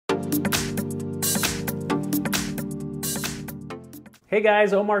Hey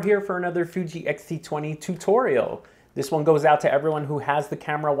guys, Omar here for another Fuji X-T20 tutorial. This one goes out to everyone who has the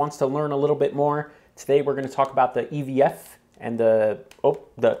camera, wants to learn a little bit more. Today we're going to talk about the EVF and the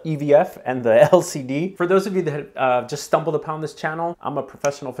EVF and the LCD. For those of you that just stumbled upon this channel, I'm a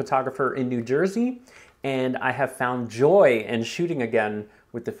professional photographer in New Jersey, and I have found joy in shooting again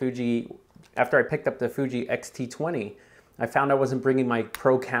with the Fuji. After I picked up the Fuji X-T20, I found I wasn't bringing my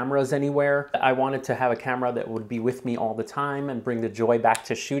pro cameras anywhere. I wanted to have a camera that would be with me all the time and bring the joy back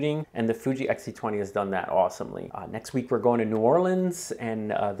to shooting, and the Fuji X-T20 has done that awesomely. Next week we're going to New Orleans, and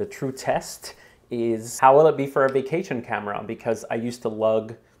the true test is how will it be for a vacation camera, because I used to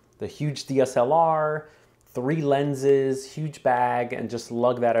lug the huge DSLR, 3 lenses, huge bag, and just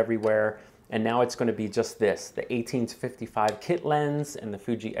lug that everywhere. And now it's going to be just this, the 18-55 kit lens and the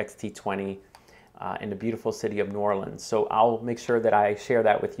Fuji X-T20 in the beautiful city of New Orleans. So I'll make sure that I share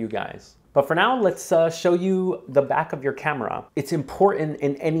that with you guys. But for now, let's show you the back of your camera. It's important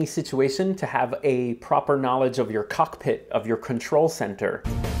in any situation to have a proper knowledge of your cockpit, of your control center.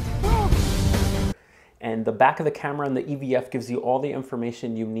 And the back of the camera and the EVF gives you all the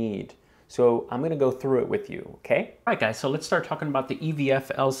information you need. So I'm gonna go through it with you, okay? All right guys, so let's start talking about the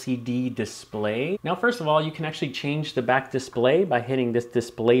EVF LCD display. Now, first of all, you can actually change the back display by hitting this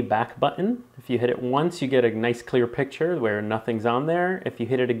display back button. If you hit it once, you get a nice clear picture where nothing's on there. If you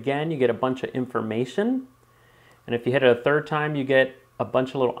hit it again, you get a bunch of information. And if you hit it a third time, you get a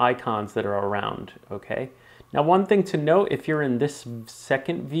bunch of little icons that are around, okay? Now, one thing to note, if you're in this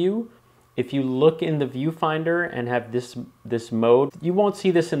second view, if you look in the viewfinder and have this mode, you won't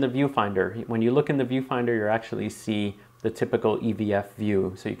see this in the viewfinder. When you look in the viewfinder, you actually see the typical EVF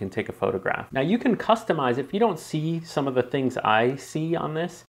view, so you can take a photograph. Now you can customize. If you don't see some of the things I see on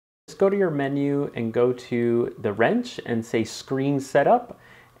this, just go to your menu and go to the wrench and say screen setup.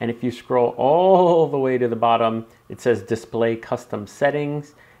 And if you scroll all the way to the bottom, it says display custom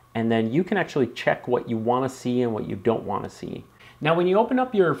settings. And then you can actually check what you want to see and what you don't want to see. Now, when you open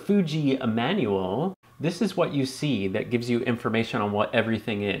up your Fuji manual, this is what you see that gives you information on what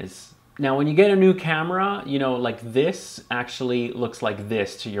everything is. Now, when you get a new camera, you know, like this actually looks like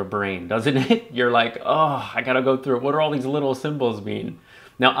this to your brain, doesn't it? You're like, oh, I gotta go through it. What do all these little symbols mean?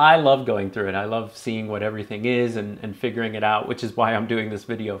 Now, I love going through it. I love seeing what everything is and figuring it out, which is why I'm doing this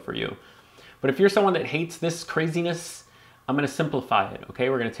video for you. But if you're someone that hates this craziness, I'm gonna simplify it, okay?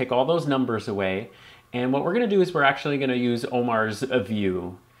 We're gonna take all those numbers away. And what we're gonna do is we're actually gonna use Omar's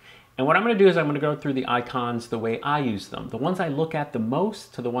view. And what I'm gonna do is I'm gonna go through the icons the way I use them. The ones I look at the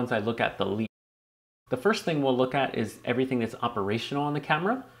most to the ones I look at the least. The first thing we'll look at is everything that's operational on the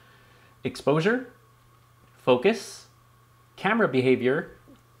camera. Exposure, focus, camera behavior,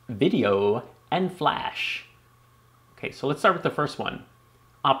 video, and flash. Okay, so let's start with the first one.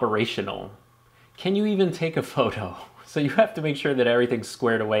 Operational. Can you even take a photo? So you have to make sure that everything's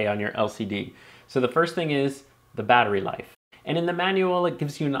squared away on your LCD. So the first thing is the battery life. And in the manual, it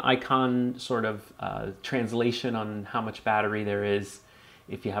gives you an icon sort of translation on how much battery there is.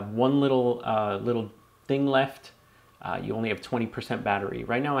 If you have one little thing left, you only have 20% battery.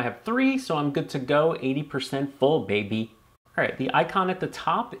 Right now I have 3, so I'm good to go, 80% full, baby. All right, the icon at the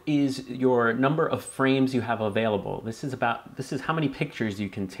top is your number of frames you have available. This is how many pictures you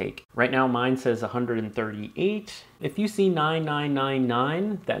can take. Right now mine says 138. If you see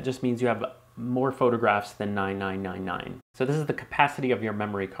 9999, that just means you have more photographs than 9999. So this is the capacity of your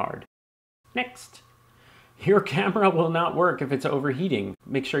memory card. Next, your camera will not work if it's overheating.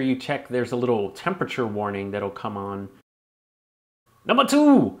 Make sure you check there's a little temperature warning that'll come on. Number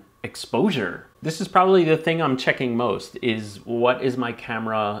 2, exposure. This is probably the thing I'm checking most, is what is my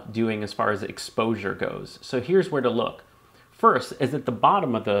camera doing as far as exposure goes. So here's where to look. First is at the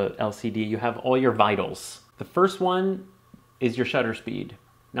bottom of the LCD, you have all your vitals. The first one is your shutter speed.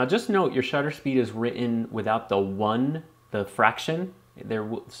 Now just note your shutter speed is written without the 1, the fraction.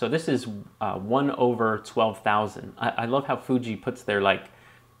 So this is 1 over 12,000. I love how Fuji puts their, like,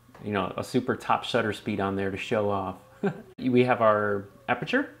 you know, a super top shutter speed on there to show off. We have our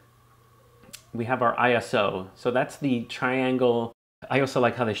aperture. We have our ISO. So that's the triangle. I also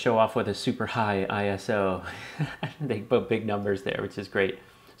like how they show off with a super high ISO. They put big numbers there, which is great.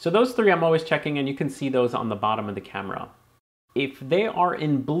 So those 3 I'm always checking, and you can see those on the bottom of the camera. If they are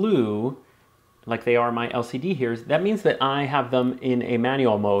in blue, like they are my LCD here, that means that I have them in a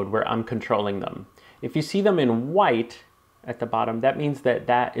manual mode where I'm controlling them. If you see them in white at the bottom, that means that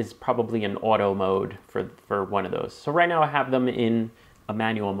that is probably an auto mode for one of those. So right now I have them in a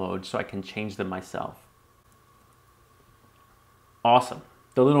manual mode so I can change them myself. Awesome.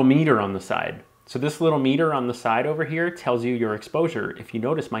 The little meter on the side. So this little meter on the side over here tells you your exposure. If you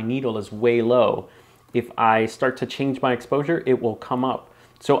notice, my needle is way low. if I start to change my exposure, it will come up.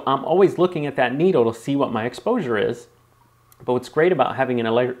 So I'm always looking at that needle to see what my exposure is. But what's great about having an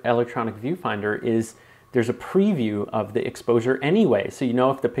electronic viewfinder is there's a preview of the exposure anyway, so you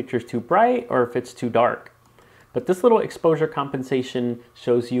know if the picture's too bright or if it's too dark. But this little exposure compensation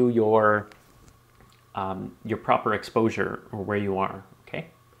shows you your proper exposure or where you are, okay?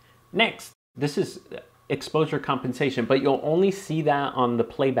 Next, this is exposure compensation, but you'll only see that on the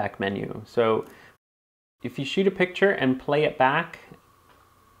playback menu. So if you shoot a picture and play it back,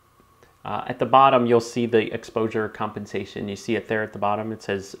 at the bottom you'll see the exposure compensation. You see it there at the bottom, it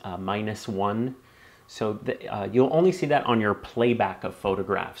says -1. So you'll only see that on your playback of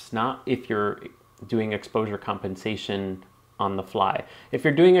photographs, not if you're doing exposure compensation on the fly. If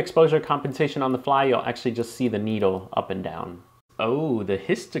you're doing exposure compensation on the fly, you'll actually just see the needle up and down. Oh, the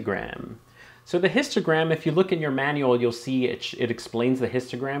histogram. So the histogram, if you look in your manual, you'll see it explains the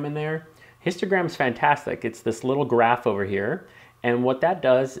histogram in there. Histogram's fantastic. It's this little graph over here. And what that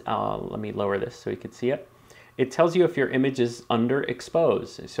does, let me lower this so you can see it. It tells you if your image is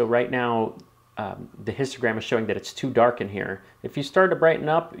underexposed. So right now, the histogram is showing that it's too dark in here. If you start to brighten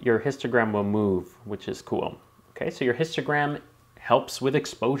up, your histogram will move, which is cool. Okay, so your histogram helps with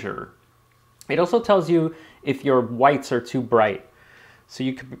exposure. It also tells you if your whites are too bright. So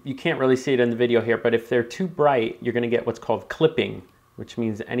you can't really see it in the video here, but if they're too bright, you're gonna get what's called clipping, which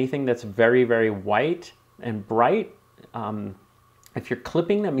means anything that's very, very white and bright, if you're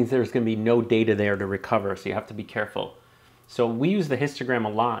clipping, that means there's going to be no data there to recover, so you have to be careful. So we use the histogram a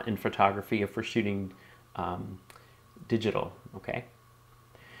lot in photography if we're shooting digital, okay?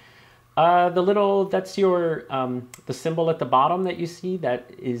 That's your, the symbol at the bottom that you see,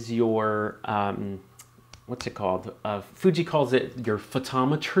 that is your, what's it called? Fuji calls it your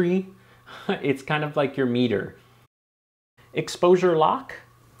photometry. It's kind of like your meter. Exposure lock.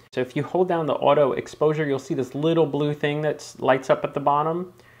 So if you hold down the auto exposure, you'll see this little blue thing that lights up at the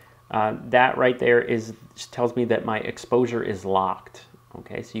bottom. That right there tells me that my exposure is locked.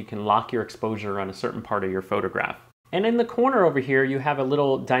 Okay, so you can lock your exposure on a certain part of your photograph. And in the corner over here, you have a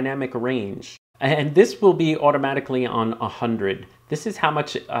little dynamic range. And this will be automatically on 100. This is how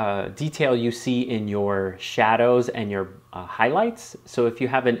much detail you see in your shadows and your highlights. So if you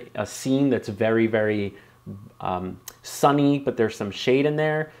have a scene that's very, very sunny, but there's some shade in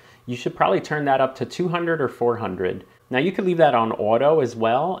there, you should probably turn that up to 200 or 400. Now you could leave that on auto as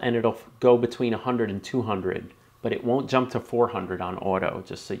well, and it'll go between 100 and 200, but it won't jump to 400 on auto,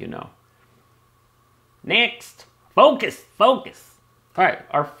 just so you know. Next, focus, focus. All right,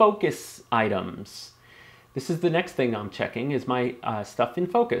 our focus items. This is the next thing I'm checking, is my stuff in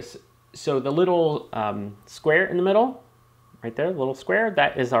focus. So the little square in the middle, right there, little square,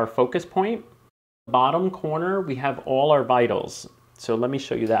 that is our focus point. Bottom corner, we have all our vitals. So let me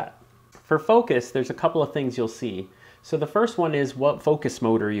show you that. For focus, there's a couple of things you'll see. So the first one is, what focus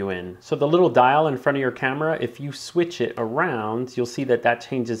mode are you in? So the little dial in front of your camera, if you switch it around, you'll see that that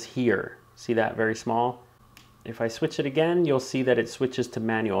changes here. See that very small? If I switch it again, you'll see that it switches to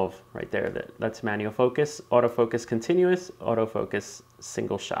manual right there. That's manual focus, autofocus continuous, autofocus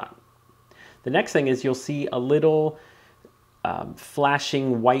single shot. The next thing is you'll see a little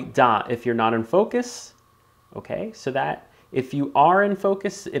flashing white dot if you're not in focus. Okay, so that if you are in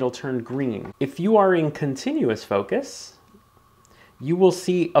focus, it'll turn green. If you are in continuous focus, you will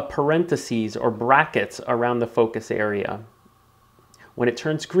see a parentheses or brackets around the focus area. When it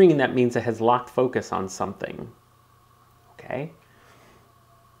turns green, that means it has locked focus on something. Okay?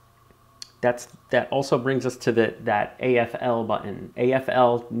 That also brings us to that AFL button.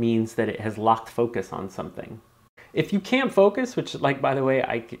 AFL means that it has locked focus on something. If you can't focus, which, like, by the way,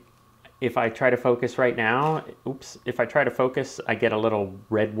 if I try to focus right now, if I try to focus, I get a little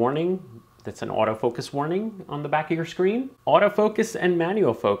red warning. That's an autofocus warning on the back of your screen. Autofocus and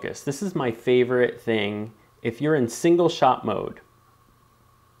manual focus. This is my favorite thing if you're in single shot mode.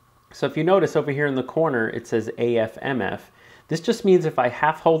 So if you notice over here in the corner, it says AFMF. This just means if I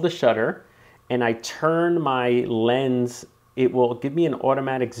half hold the shutter and I turn my lens, it will give me an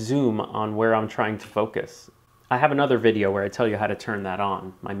automatic zoom on where I'm trying to focus. I have another video where I tell you how to turn that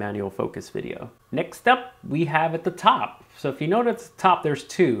on, my manual focus video. Next up, we have at the top. So if you notice at the top, there's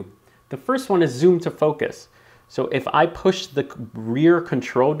two. The first one is zoom to focus. So if I push the rear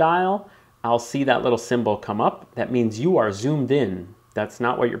control dial, I'll see that little symbol come up. That means you are zoomed in. That's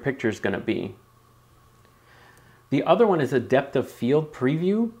not what your picture is going to be. The other one is a depth of field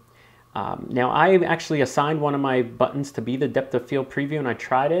preview. Now I actually assigned one of my buttons to be the depth of field preview, and I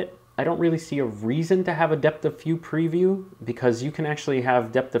tried it. I don't really see a reason to have a depth of view preview, because you can actually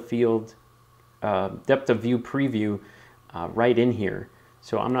have depth of view preview right in here.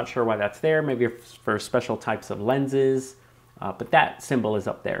 So I'm not sure why that's there. Maybe it's for special types of lenses, but that symbol is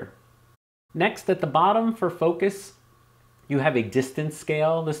up there. Next, at the bottom for focus, you have a distance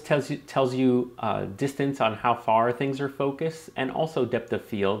scale. This tells you distance on how far things are focused, and also depth of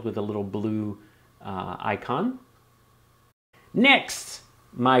field with a little blue icon. Next,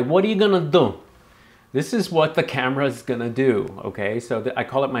 my what are you gonna do? This is what the camera is gonna do, okay? So I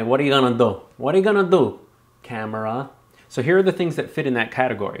call it my what are you gonna do? What are you gonna do, camera? So here are the things that fit in that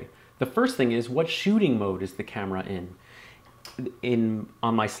category. The first thing is, what shooting mode is the camera in?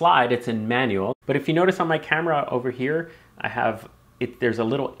 On my slide, it's in manual, but if you notice on my camera over here, I have there's a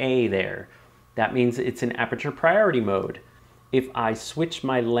little A there. That means it's in aperture priority mode. If I switch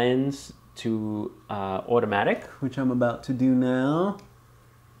my lens to automatic, which I'm about to do now,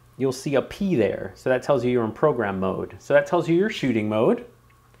 you'll see a P there. So that tells you you're in program mode. So that tells you your shooting mode.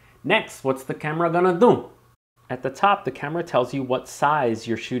 Next, what's the camera gonna do? At the top, the camera tells you what size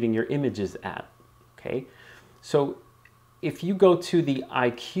you're shooting your images at, okay? So if you go to the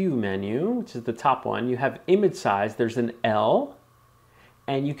IQ menu, which is the top one, you have image size, there's an L,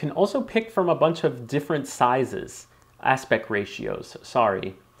 and you can also pick from a bunch of different sizes, aspect ratios,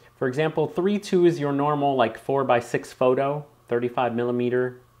 sorry. For example, 3:2 is your normal, like 4:6 photo, 35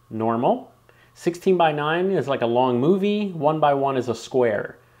 millimeter normal. 16:9 is like a long movie, 1:1 is a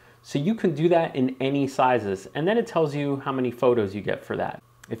square. So you can do that in any sizes, and then it tells you how many photos you get for that.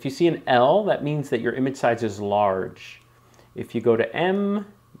 If you see an L, that means that your image size is large. If you go to M,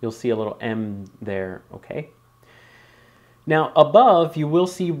 you'll see a little M there, okay? Now above, you will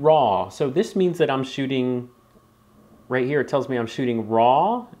see RAW. So this means that I'm shooting, right here it tells me I'm shooting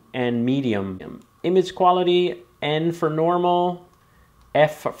RAW and medium. Image quality, N for normal,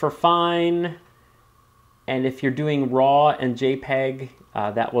 F for fine, and if you're doing RAW and JPEG,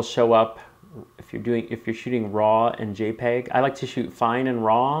 that will show up if you're shooting RAW and JPEG. I like to shoot fine and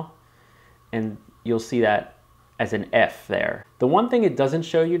RAW, and you'll see that as an F there. The one thing it doesn't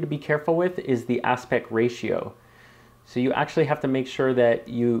show you to be careful with is the aspect ratio. So you actually have to make sure that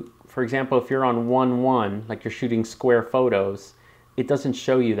you, for example, if you're on 1:1, like you're shooting square photos, it doesn't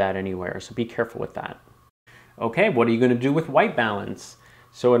show you that anywhere, so be careful with that. Okay, what are you gonna do with white balance?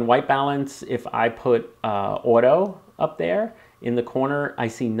 So in white balance, if I put auto up there, in the corner, I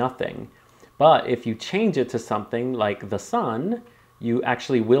see nothing. But if you change it to something like the sun, you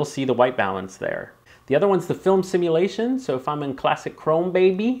actually will see the white balance there. The other one's the film simulation. So if I'm in classic chrome,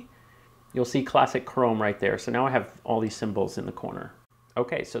 baby, you'll see classic chrome right there. So now I have all these symbols in the corner.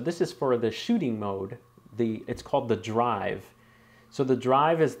 Okay, so this is for the shooting mode. It's called the drive. So the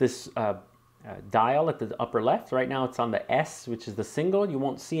drive is this dial at the upper left. Right now it's on the S, which is the single. You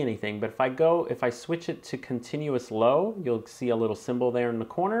won't see anything, but if I switch it to continuous low, you'll see a little symbol there in the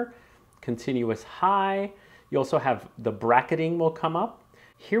corner. Continuous high. You also have the bracketing will come up.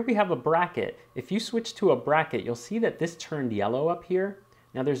 Here we have a bracket. If you switch to a bracket, you'll see that this turned yellow up here.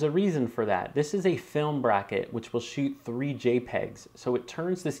 Now there's a reason for that. This is a film bracket which will shoot 3 JPEGs. So it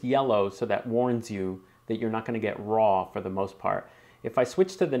turns this yellow so that warns you that you're not going to get RAW for the most part. If I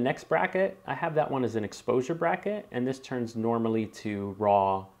switch to the next bracket, I have that one as an exposure bracket, and this turns normally to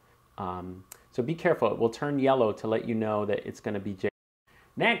RAW. So be careful, it will turn yellow to let you know that it's going to be JPEG.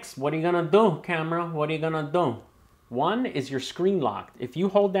 Next, what are you going to do, camera? What are you going to do? One is your screen locked. If you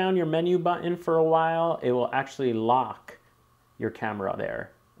hold down your menu button for a while, it will actually lock your camera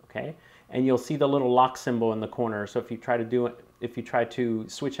there, okay? And you'll see the little lock symbol in the corner. So if you try to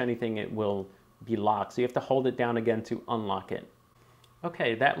switch anything, it will be locked. So you have to hold it down again to unlock it.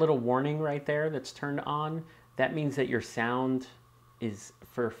 Okay, that little warning right there that's turned on, that means that your sound is,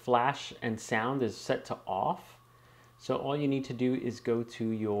 for flash and sound, is set to off. So all you need to do is go to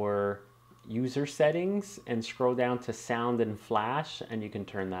your user settings and scroll down to sound and flash, and you can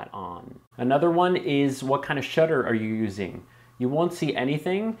turn that on. Another one is, what kind of shutter are you using? You won't see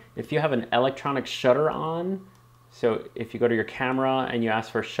anything if you have an electronic shutter on. So if you go to your camera and you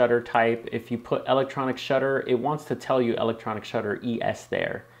ask for shutter type, if you put electronic shutter, it wants to tell you electronic shutter ES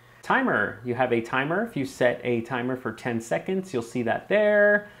there. Timer, you have a timer. If you set a timer for 10 seconds, you'll see that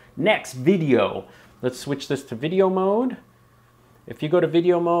there. Next, video. Let's switch this to video mode. If you go to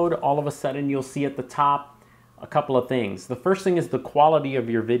video mode, all of a sudden you'll see at the top a couple of things. The first thing is the quality of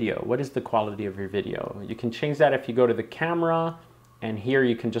your video. What is the quality of your video? You can change that if you go to the camera, and here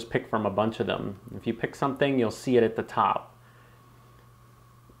you can just pick from a bunch of them. If you pick something, you'll see it at the top.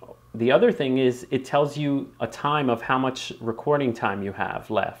 The other thing is it tells you a time of how much recording time you have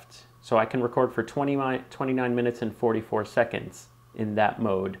left. So I can record for 29 minutes and 44 seconds in that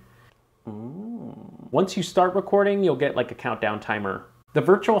mode. Once you start recording, you'll get like a countdown timer. The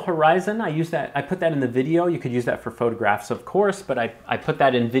virtual horizon, I put that in the video. You could use that for photographs, of course, but I put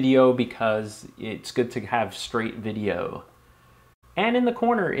that in video because it's good to have straight video. And in the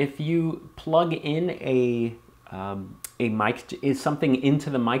corner, if you plug in a mic, is something into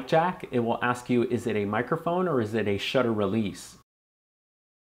the mic jack, it will ask you, is it a microphone or is it a shutter release?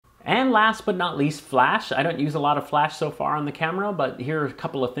 And last but not least, flash. I don't use a lot of flash so far on the camera, but here are a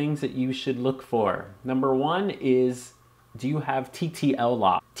couple of things that you should look for. Number one is, do you have TTL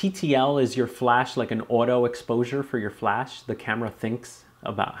lock? TTL is your flash, like an auto exposure for your flash. The camera thinks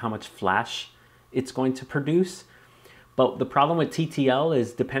about how much flash it's going to produce. But the problem with TTL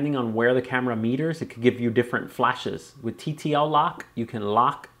is depending on where the camera meters, it could give you different flashes. With TTL lock, you can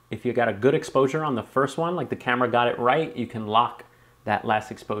lock, if you got a good exposure on the first one, like the camera got it right, you can lock that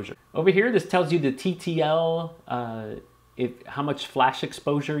last exposure. Over here, this tells you the TTL, how much flash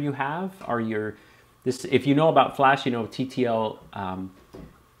exposure you have. If you know about flash, you know TTL,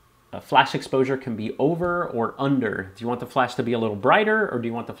 flash exposure can be over or under. Do you want the flash to be a little brighter or do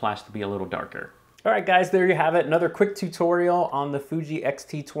you want the flash to be a little darker? All right, guys, there you have it. Another quick tutorial on the Fuji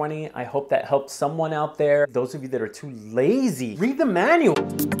X-T20. I hope that helped someone out there. Those of you that are too lazy, read the manual.